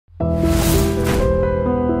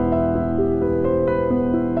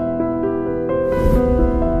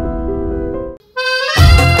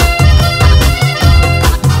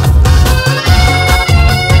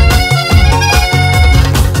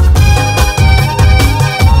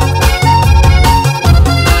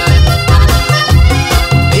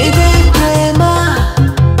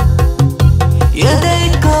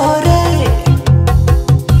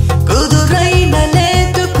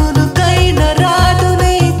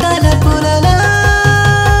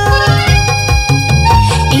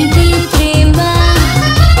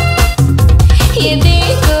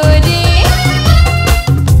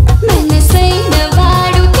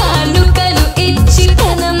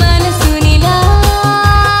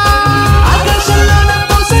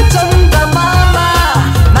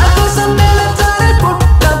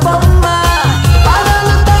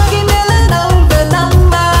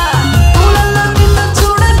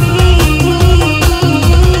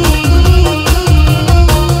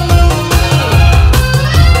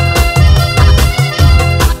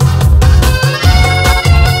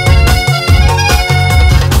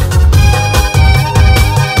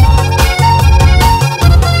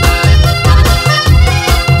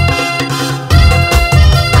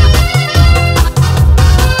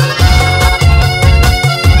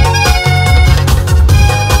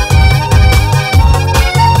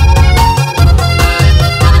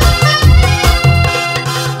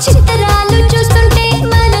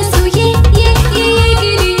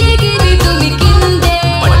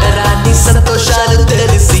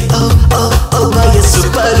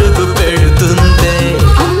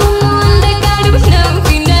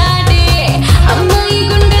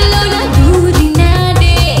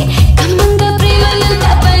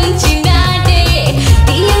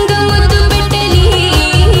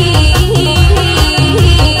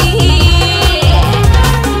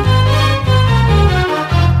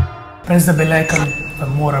Press the bell icon for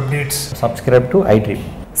more updates. Subscribe to iDream.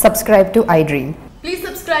 Subscribe to iDream. Please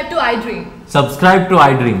subscribe to iDream. Subscribe to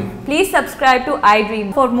iDream. Please subscribe to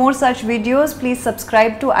iDream. For more such videos, please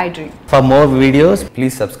subscribe to iDream. For more videos,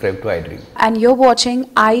 please subscribe to iDream. And you're watching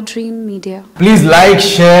iDreamMedia. Please like,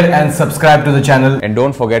 share and subscribe to the channel. And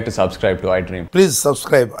don't forget to subscribe to iDream. Please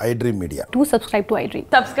subscribe iDreamMedia. Do subscribe to iDream.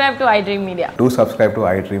 Subscribe to iDreamMedia. Do subscribe to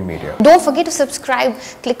iDreamMedia. Don't forget to subscribe.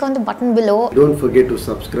 Click on the button below. Don't forget to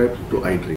subscribe to iDream.